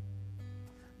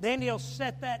 Then he'll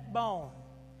set that bone.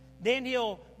 Then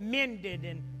he'll mend it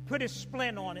and put a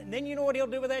splint on it. And then you know what he'll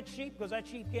do with that sheep? Because that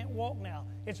sheep can't walk now.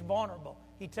 It's vulnerable.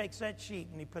 He takes that sheep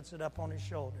and he puts it up on his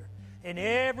shoulder. And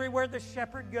everywhere the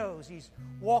shepherd goes, he's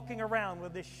walking around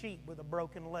with this sheep with a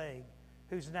broken leg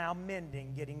who's now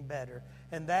mending, getting better.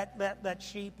 And that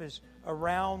sheep is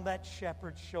around that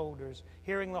shepherd's shoulders,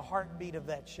 hearing the heartbeat of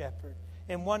that shepherd.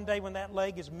 And one day when that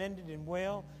leg is mended and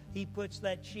well, he puts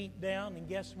that sheep down, and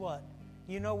guess what?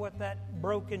 You know what that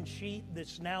broken sheep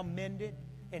that's now mended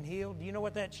and healed, do you know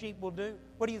what that sheep will do?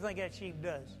 What do you think that sheep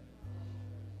does?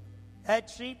 That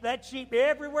sheep,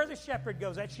 everywhere the shepherd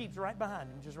goes, that sheep's right behind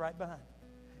him, just right behind him.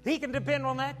 He can depend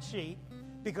on that sheep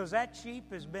because that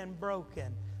sheep has been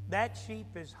broken. That sheep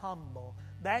is humble.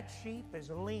 That sheep is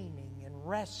leaning and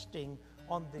resting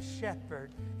on the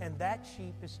shepherd. And that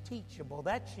sheep is teachable.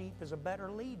 That sheep is a better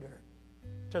leader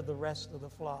to the rest of the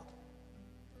flock.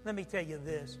 Let me tell you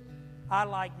this. I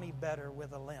like me better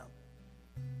with a limp.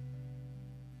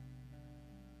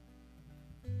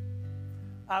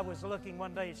 I was looking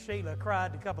one day at Sheila,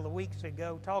 cried a couple of weeks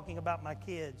ago, talking about my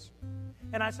kids.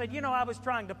 And I said, I was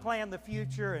trying to plan the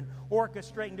future and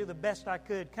orchestrate and do the best I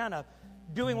could, kind of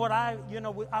doing what I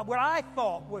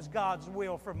thought was God's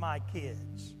will for my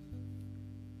kids.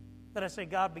 But I said,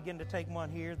 God began to take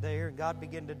one here, there, and God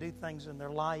began to do things in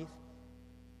their life.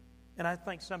 And I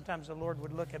think sometimes the Lord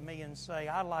would look at me and say,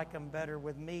 I like them better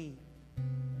with me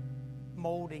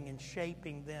molding and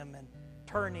shaping them and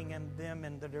turning them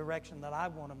in the direction that I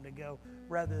want them to go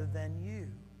rather than you.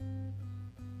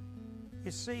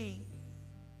 You see,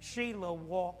 Sheila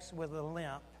walks with a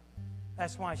limp.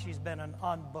 That's why she's been an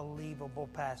unbelievable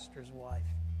pastor's wife,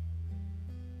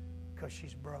 because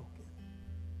she's broken.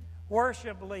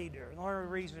 Worship leader, the only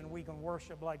reason we can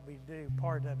worship like we do,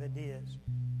 part of it is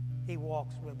he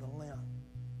walks with a limp.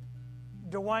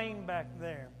 Dwayne back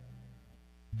there,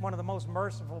 one of the most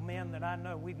merciful men that I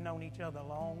know. We've known each other a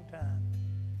long time.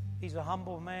 He's a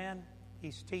humble man.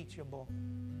 He's teachable.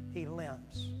 He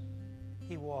limps.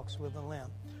 He walks with a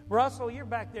limp. Russell, you're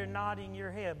back there nodding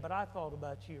your head, but I thought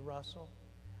about you, Russell.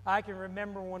 I can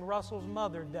remember when Russell's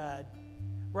mother died.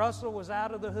 Russell was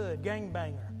out of the hood,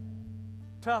 gangbanger.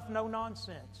 Tough, no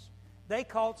nonsense. They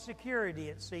called security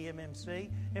at CMMC.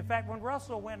 In fact, when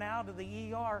Russell went out of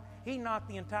the ER, he knocked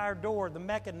the entire door, the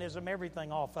mechanism,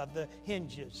 everything off of the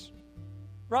hinges.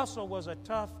 Russell was a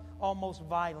tough, almost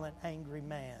violent, angry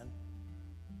man.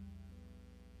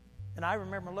 And I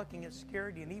remember looking at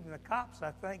security and even the cops,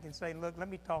 I think, and saying, look, let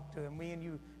me talk to him. Me and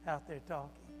you out there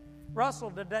talking.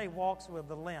 Russell today walks with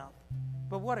a limp.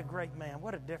 But what a great man.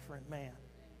 What a different man.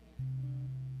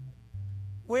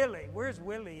 Willie, where's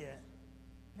Willie at?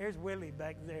 There's Willie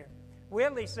back there.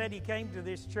 Willie said he came to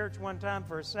this church one time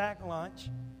for a sack lunch,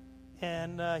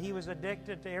 and he was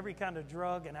addicted to every kind of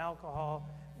drug and alcohol.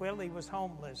 Willie was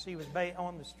homeless. He was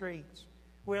on the streets.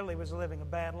 Willie was living a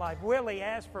bad life. Willie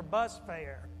asked for bus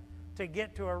fare to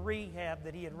get to a rehab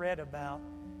that he had read about.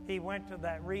 He went to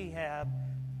that rehab,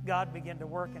 God began to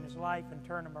work in his life and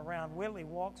turn him around. Willie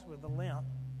walks with a limp,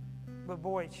 but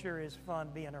boy, it sure is fun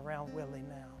being around Willie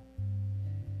now.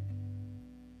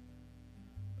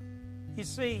 You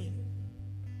see,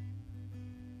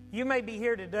 you may be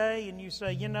here today and you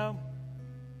say, you know,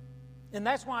 and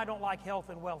that's why I don't like health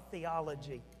and wealth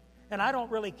theology. And I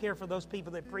don't really care for those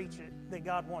people that preach it, that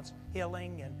God wants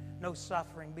healing and no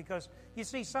suffering, because you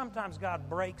see, sometimes God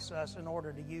breaks us in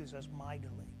order to use us mightily.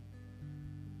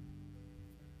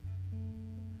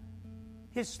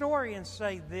 Historians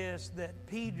say this, that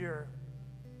Peter,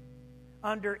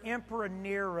 under Emperor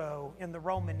Nero in the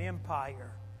Roman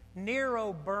Empire,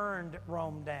 Nero burned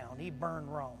Rome down. He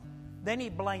burned Rome. Then he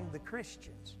blamed the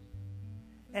Christians.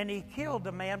 And he killed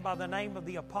a man by the name of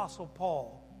the Apostle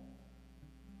Paul.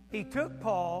 He took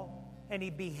Paul and he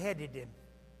beheaded him.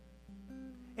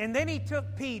 And then he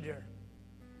took Peter.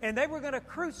 And they were going to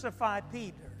crucify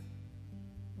Peter.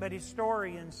 But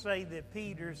historians say that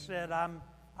Peter said, I'm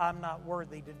not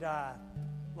worthy to die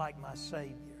like my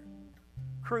Savior.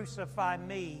 Crucify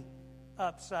me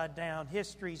upside down.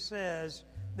 History says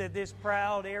that this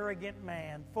proud, arrogant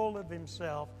man, full of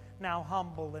himself, now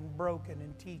humble and broken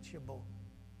and teachable,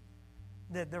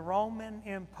 that the Roman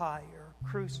Empire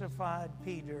crucified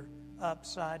Peter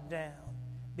upside down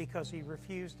because he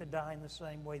refused to die in the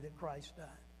same way that Christ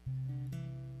died.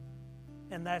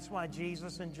 And that's why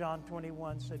Jesus in John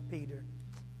 21 said, Peter,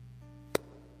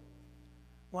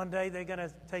 one day they're going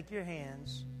to take your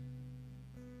hands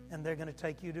and they're going to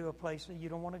take you to a place that you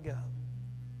don't want to go,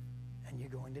 and you're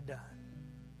going to die.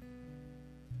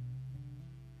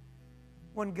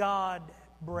 When God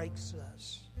breaks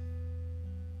us,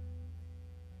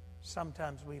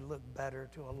 sometimes we look better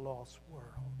to a lost world.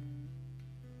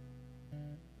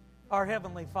 Our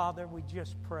Heavenly Father, we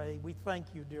just pray. We thank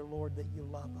you, dear Lord, that you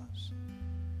love us.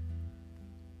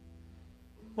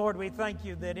 Lord, we thank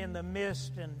you that in the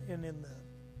midst and in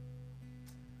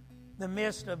the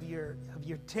midst of your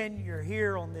tenure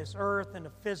here on this earth in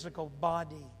a physical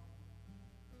body,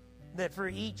 that for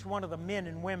each one of the men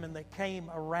and women that came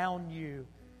around you,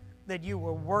 that you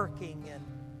were working and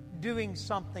doing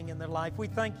something in their life. We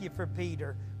thank you for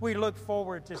Peter. We look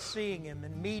forward to seeing him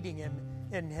and meeting him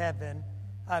in heaven.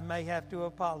 I may have to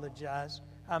apologize.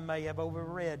 I may have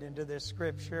overread into this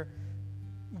scripture,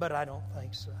 but I don't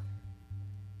think so.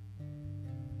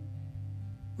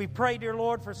 We pray, dear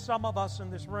Lord, for some of us in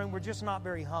this room, we're just not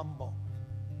very humble.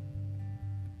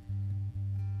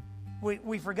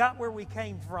 We forgot where we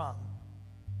came from.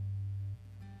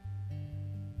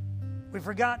 We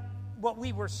forgot what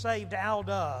we were saved out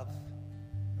of.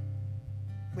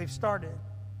 We've started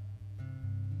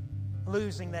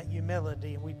losing that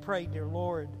humility, and we pray, dear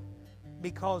Lord,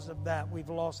 because of that, we've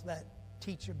lost that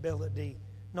teachability.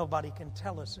 Nobody can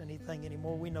tell us anything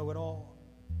anymore. We know it all.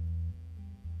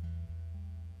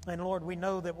 And Lord, we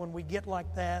know that when we get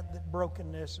like that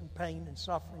brokenness and pain and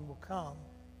suffering will come.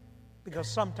 Because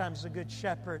sometimes the Good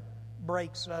Shepherd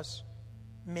breaks us,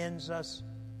 mends us,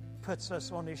 puts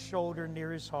us on his shoulder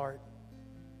near his heart,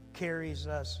 carries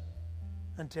us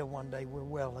until one day we're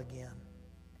well again.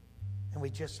 And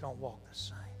we just don't walk the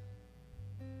same.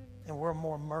 And we're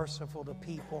more merciful to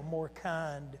people, more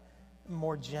kind,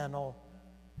 more gentle,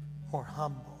 more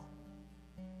humble.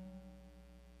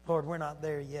 Lord, we're not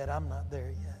there yet. I'm not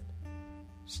there yet.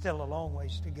 Still a long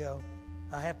ways to go.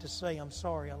 I have to say I'm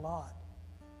sorry a lot.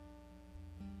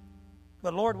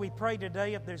 But Lord, we pray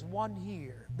today, if there's one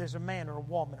here, there's a man or a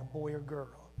woman, a boy or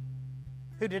girl,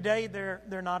 who today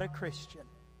they're not a Christian.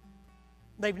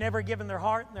 They've never given their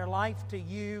heart and their life to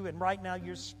you, and right now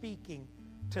you're speaking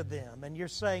to them, and you're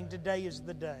saying today is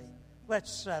the day.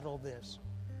 Let's settle this.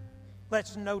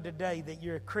 Let's know today that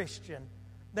you're a Christian.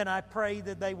 Then I pray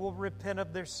that they will repent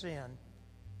of their sin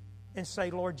and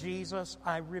say, Lord Jesus,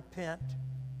 I repent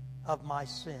of my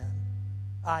sin.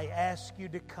 I ask you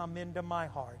to come into my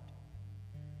heart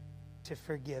to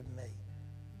forgive me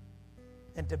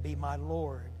and to be my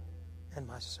Lord and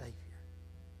my Savior.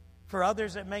 For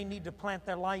others that may need to plant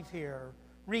their life here, or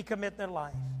recommit their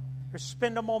life, or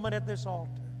spend a moment at this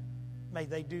altar, may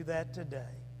they do that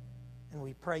today. And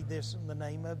we pray this in the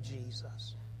name of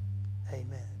Jesus.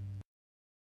 Amen.